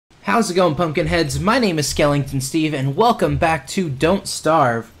How's it going, Pumpkinheads? My name is SkellingtonSteve, and welcome back to Don't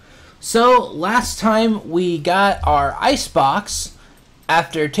Starve. So, last time we got our icebox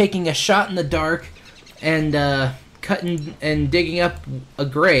after taking a shot in the dark and cutting and digging up a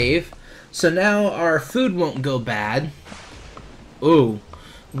grave. So now our food won't go bad. Ooh.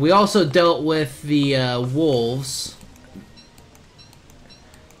 We also dealt with the wolves.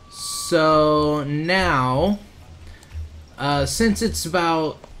 So now, since it's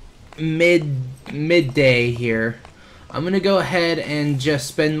about midday here, I'm gonna go ahead and just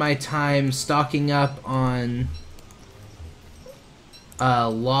spend my time stocking up on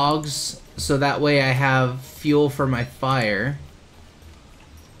logs, so that way I have fuel for my fire.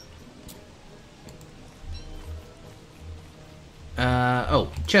 Oh,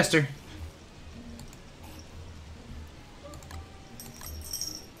 Chester.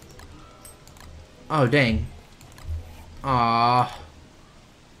 Oh, dang. Aww.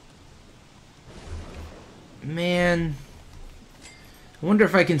 Man. I wonder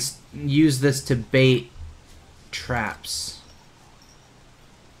if I can use this to bait traps.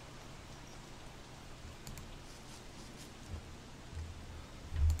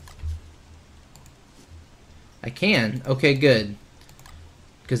 I can. Okay, good.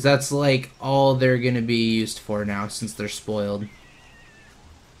 Because that's like all they're going to be used for now since they're spoiled.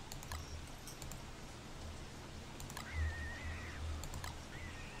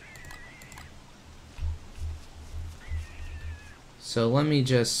 So let me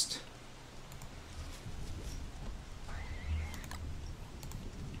just...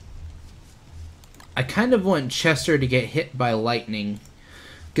 I kind of want Chester to get hit by lightning,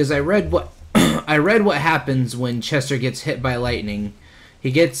 because I read what I read what happens when Chester gets hit by lightning.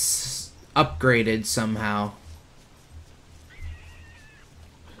 He gets upgraded somehow.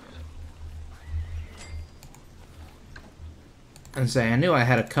 And say I knew I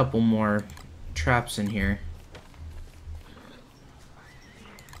had a couple more traps in here.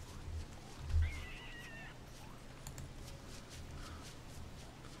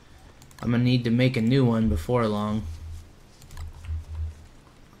 I'm gonna need to make a new one before long.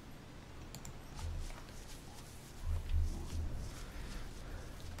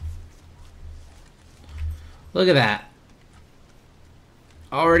 Look at that.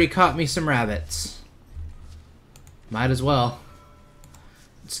 Already caught me some rabbits. Might as well.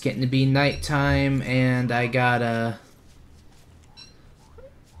 It's getting to be nighttime and I got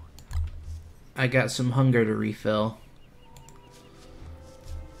some hunger to refill.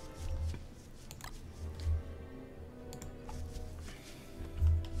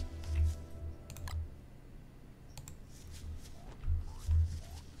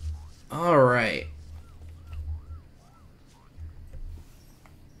 Alright.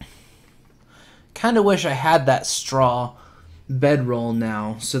 Kind of wish I had that straw bedroll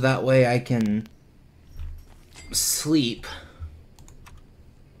now, so that way I can sleep.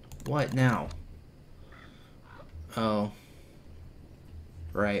 What now? Oh.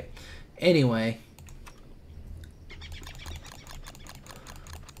 Right. Anyway.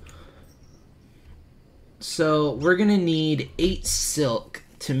 So we're gonna need 8 silk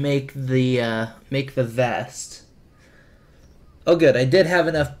to make the vest. Oh, good. I did have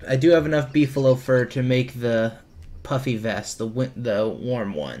enough. I do have enough beefalo fur to make the puffy vest, the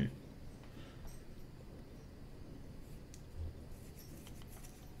warm one.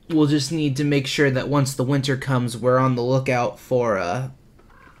 We'll just need to make sure that once the winter comes, we're on the lookout for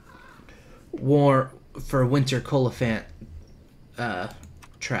winter coliphant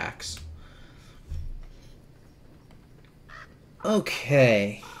tracks.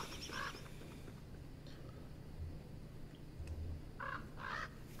 Okay.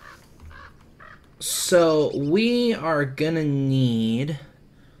 So we are gonna need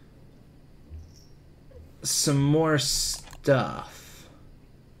some more stuff.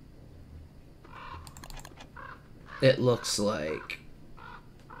 It looks like.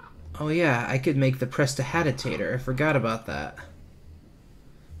 Oh yeah, I could make the prestidigitator. I forgot about that.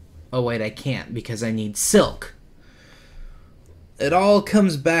 Oh wait, I can't because I need silk. It all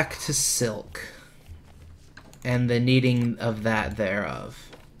comes back to silk and the needing of that thereof.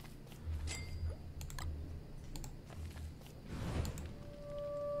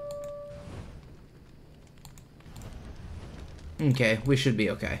 Okay, we should be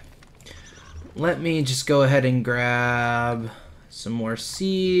okay. Let me just go ahead and grab some more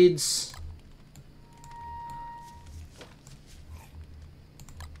seeds.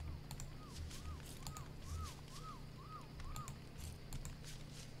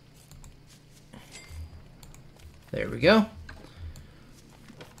 There we go.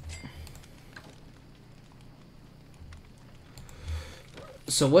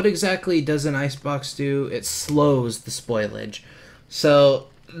 So what exactly does an icebox do? It slows the spoilage. So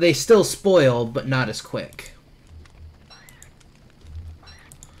they still spoil, but not as quick.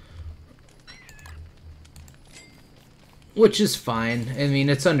 Which is fine. I mean,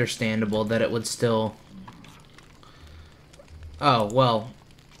 it's understandable that it would still... Oh, well.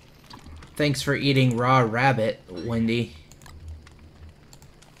 Thanks for eating raw rabbit, Wendy.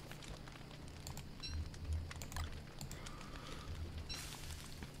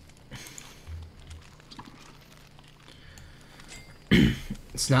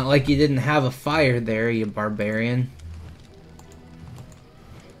 It's not like you didn't have a fire there, you barbarian.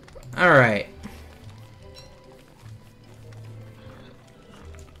 Alright.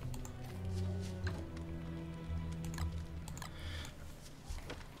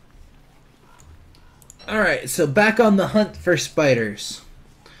 Alright, so back on the hunt for spiders.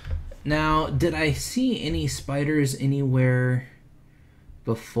 Now, did I see any spiders anywhere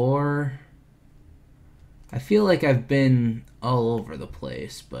before? I feel like I've been all over the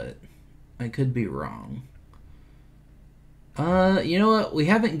place, but I could be wrong. You know what? We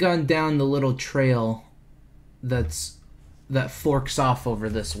haven't gone down the little trail that forks off over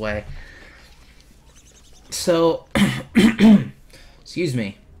this way. So, excuse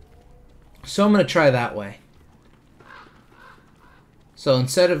me. So I'm going to try that way. So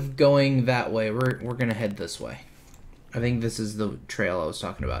instead of going that way, we're going to head this way. I think this is the trail I was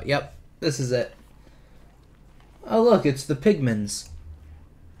talking about. Yep, this is it. Oh, look, it's the pigmans.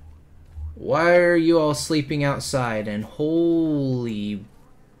 Why are you all sleeping outside? And holy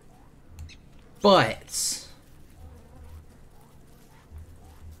butts.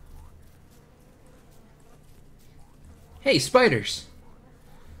 Hey, spiders.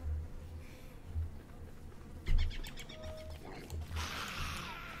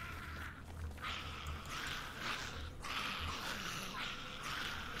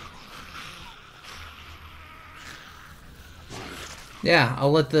 Yeah,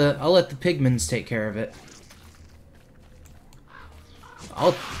 I'll let the pigmans take care of it.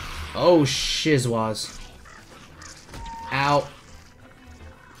 Oh shizwaz. Ow.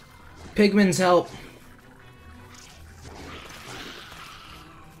 Pigmans help.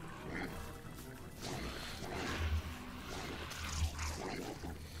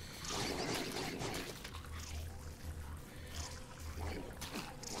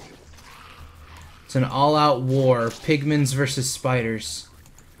 It's an all-out war. Pigmans versus spiders.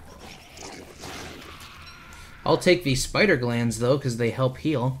 I'll take these spider glands, though, because they help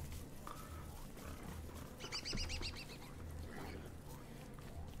heal.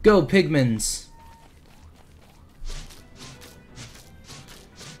 Go, pigmans!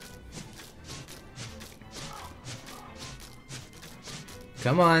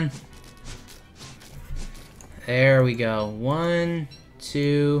 Come on. There we go. 1,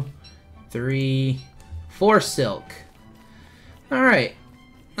 2... 3, 4 silk. Alright.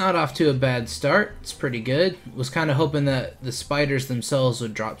 Not off to a bad start. It's pretty good. Was kind of hoping that the spiders themselves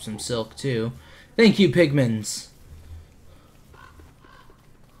would drop some silk too. Thank you, pigmans.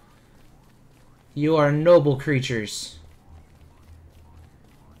 You are noble creatures.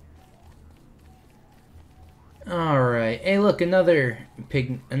 Alright. Hey, look, another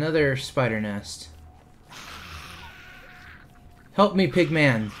spider nest. Help me,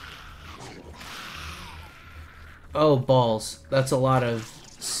 pigman. Oh, balls. That's a lot of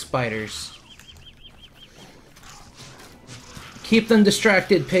spiders. Keep them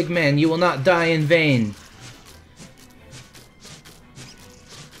distracted, pigmen. You will not die in vain.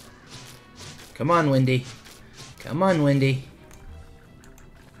 Come on, Wendy. Come on, Wendy.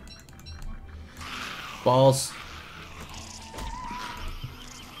 Balls.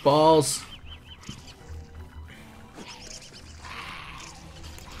 Balls.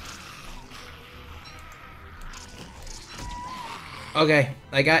 Okay,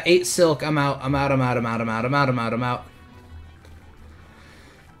 I got 8 silk. I'm out. I'm out. I'm out. I'm out. I'm out. I'm out. I'm out. I'm out.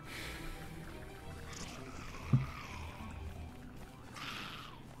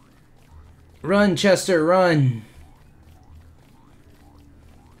 Run, Chester, run.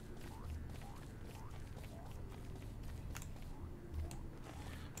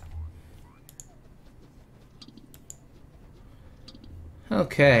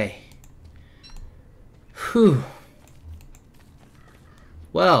 Okay. Whew.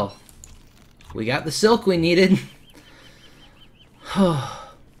 Well, we got the silk we needed.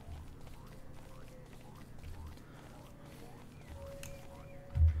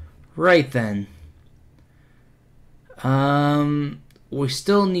 Right then. We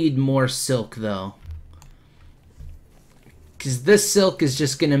still need more silk though. Because this silk is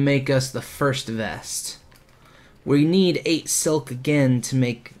just going to make us the first vest. We need 8 silk again to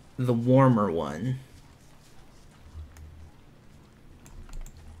make the warmer one.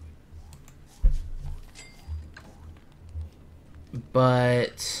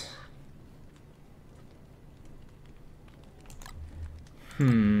 But...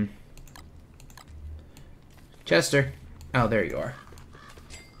 Chester. Oh, there you are.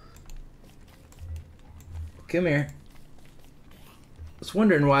 Come here. I was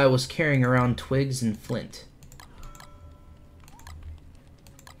wondering why I was carrying around twigs and flint.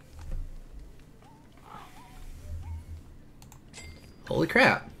 Holy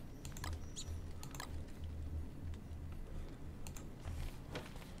crap.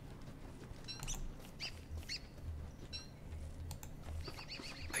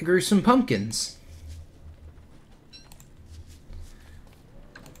 I grew some pumpkins.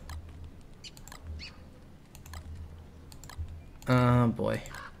 Oh boy.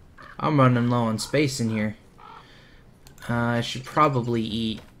 I'm running low on space in here. I should probably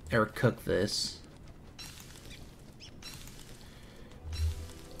eat or cook this.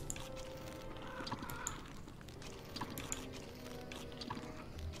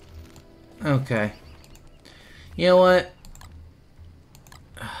 Okay. You know what?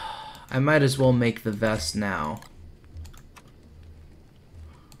 I might as well make the vest now.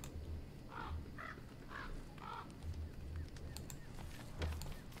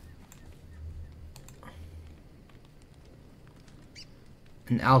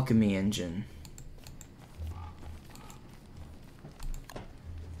 An alchemy engine.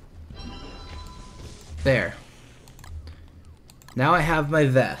 There. Now I have my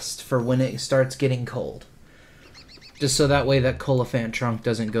vest for when it starts getting cold. Just so that way that Coliphant trunk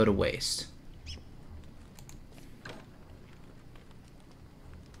doesn't go to waste.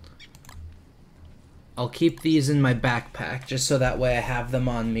 I'll keep these in my backpack just so that way I have them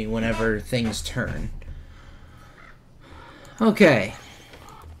on me whenever things turn. Okay.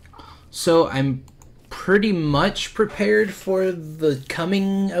 So I'm pretty much prepared for the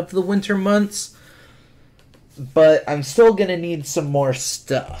coming of the winter months, but I'm still gonna need some more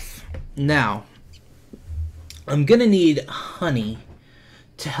stuff. Now, I'm gonna need honey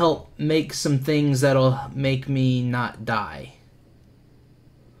to help make some things that'll make me not die.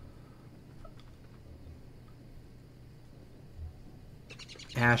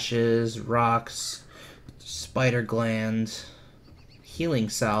 Ashes, rocks, spider gland, healing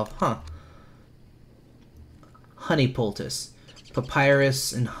salve, honey poultice,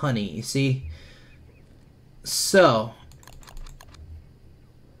 papyrus, and honey, you see? So,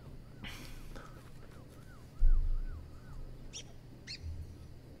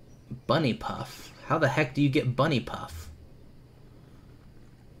 bunny puff. How the heck do you get bunny puff?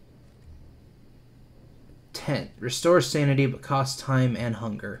 Tent. Restores sanity but costs time and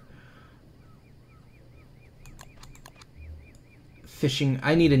hunger. Fishing.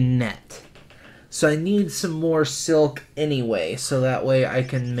 I need a net. So I need some more silk anyway, so that way I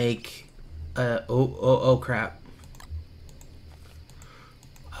can make... oh crap.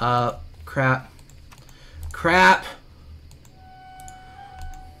 Crap!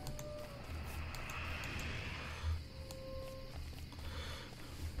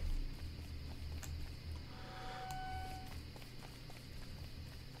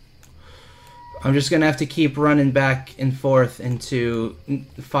 I'm just gonna have to keep running back and forth into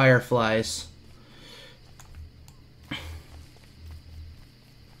Fireflies.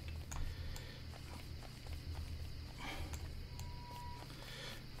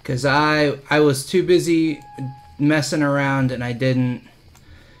 Because I was too busy messing around and I didn't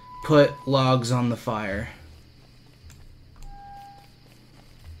put logs on the fire.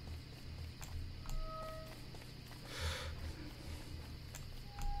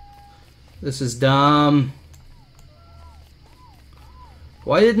 This is dumb.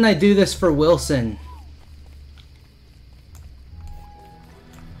 Why didn't I do this for Wilson?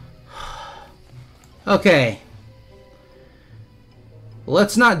 Okay.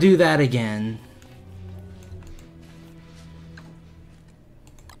 Let's not do that again.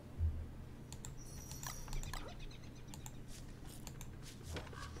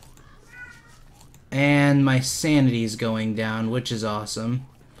 And my sanity's going down, which is awesome.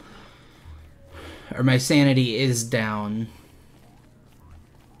 Or my sanity is down.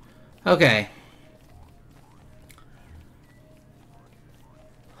 Okay.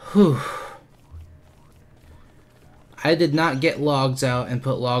 Whew. I did not get logs out and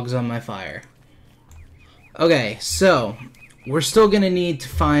put logs on my fire. Okay, so we're still gonna need to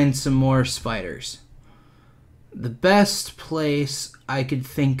find some more spiders. The best place I could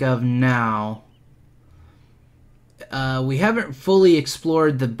think of now... but we haven't fully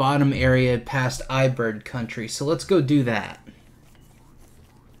explored the bottom area past iBird country, so let's go do that.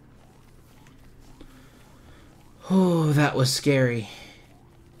 Oh, that was scary.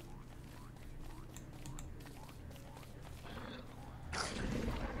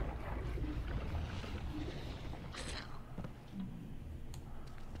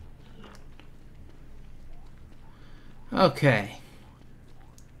 Okay.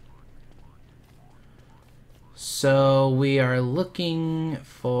 So we are looking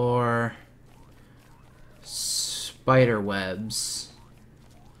for spider webs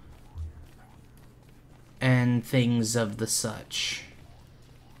and things of the such.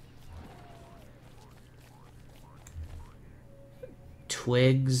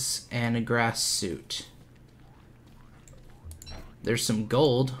 Twigs and a grass suit. There's some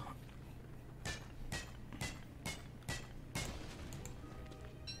gold.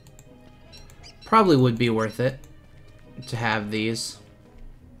 Probably would be worth it to have these.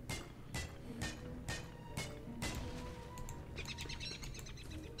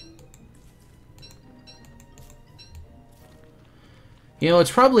 You know,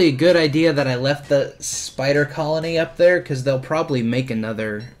 it's probably a good idea that I left the spider colony up there, because they'll probably make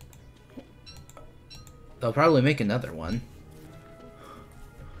another... They'll probably make another one.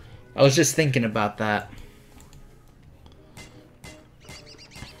 I was just thinking about that.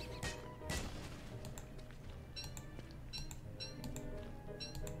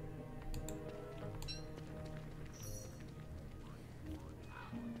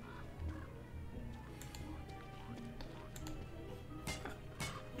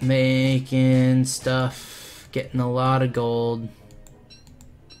 Making stuff, getting a lot of gold.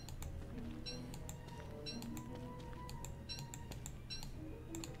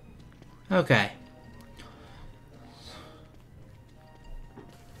 Okay.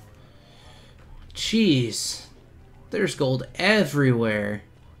 Jeez. There's gold everywhere.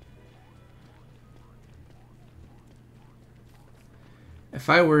 If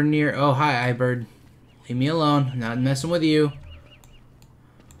I were near... Oh, hi, iBird. Leave me alone. I'm not messing with you.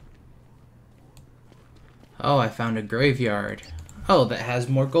 Oh, I found a graveyard. Oh, that has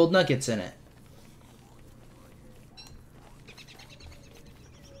more gold nuggets in it.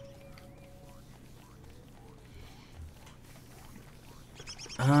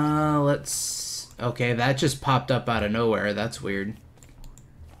 Let's... Okay, that just popped up out of nowhere. That's weird.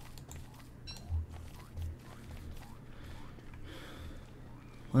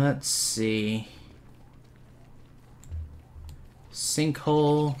 Let's see.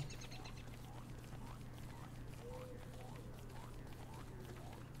 Sinkhole.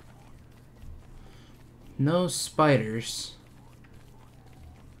 No spiders.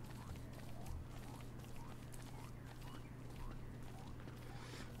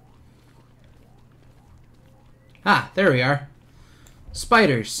 Ah, there we are.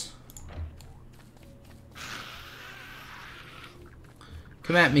 Spiders.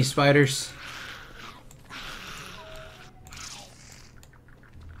 Come at me, spiders.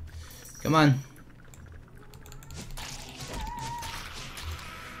 Come on.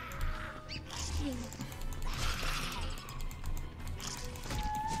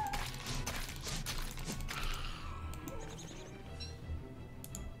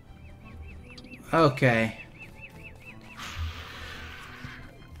 Okay.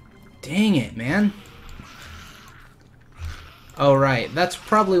 Dang it, man. Oh, right. That's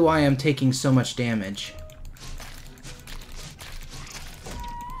probably why I'm taking so much damage.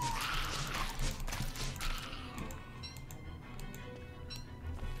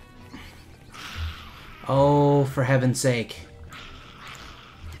 Oh, for heaven's sake.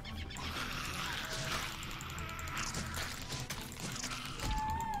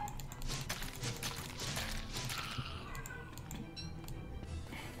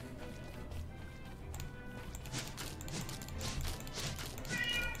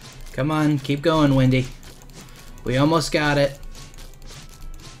 Come on, keep going, Wendy. We almost got it.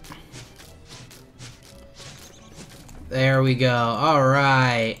 There we go. All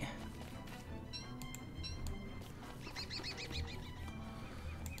right.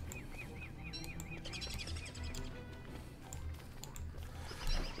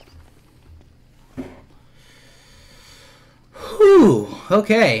 Whew.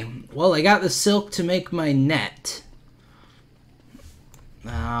 Okay. Well, I got the silk to make my net.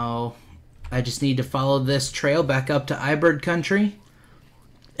 Now, I just need to follow this trail back up to iBird country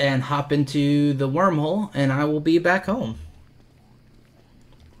and hop into the wormhole, and I will be back home.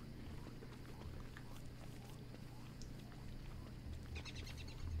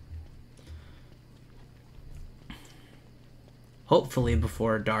 Hopefully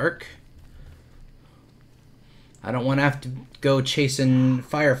before dark. I don't want to have to go chasing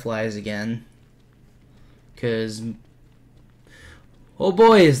fireflies again. Because, oh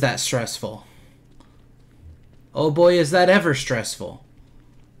boy, is that stressful. Oh boy, is that ever stressful.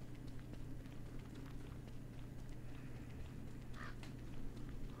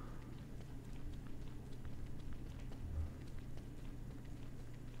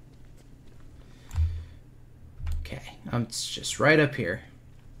 Okay, it's just right up here.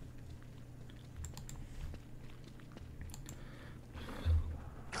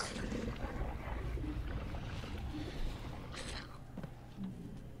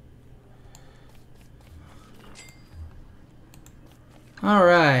 All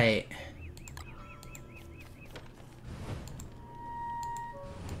right.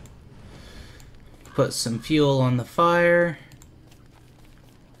 Put some fuel on the fire.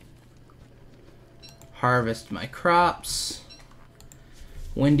 Harvest my crops.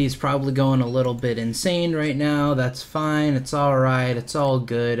 Wendy's probably going a little bit insane right now. That's fine. It's all right. It's all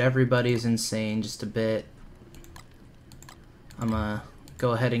good. Everybody's insane just a bit. I'm gonna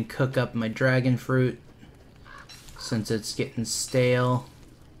go ahead and cook up my dragon fruit since it's getting stale.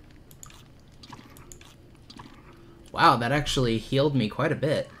 Wow, that actually healed me quite a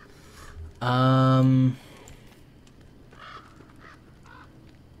bit.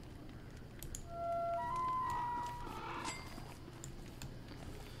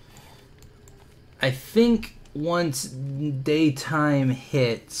 I think once daytime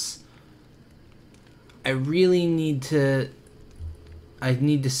hits, I need to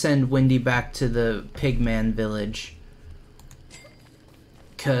send Wendy back to the Pigman village,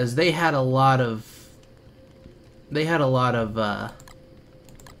 because they had a lot of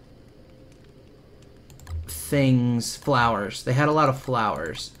things, flowers. They had a lot of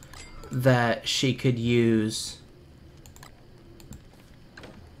flowers that she could use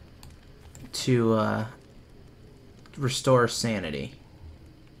to restore sanity.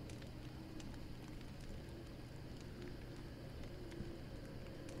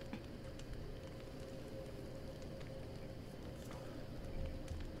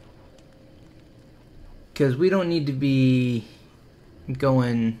 Because we don't need to be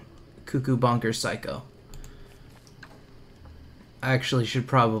going cuckoo bonkers psycho. I actually should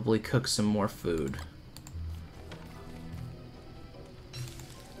probably cook some more food.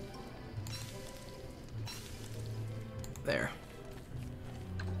 There.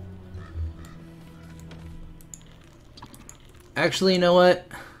 Actually, you know what?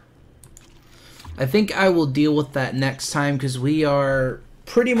 I think I will deal with that next time, because we are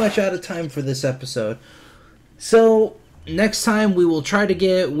pretty much out of time for this episode. So, next time we will try to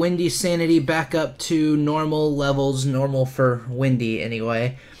get Wendy's sanity back up to normal levels, normal for Wendy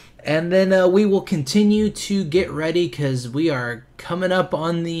anyway. And then we will continue to get ready, because we are coming up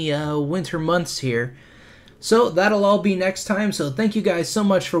on the winter months here. So that'll all be next time. So thank you guys so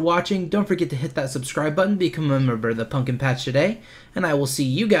much for watching. Don't forget to hit that subscribe button, become a member of the Pumpkin Patch today. And I will see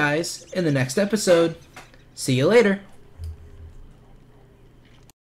you guys in the next episode. See you later.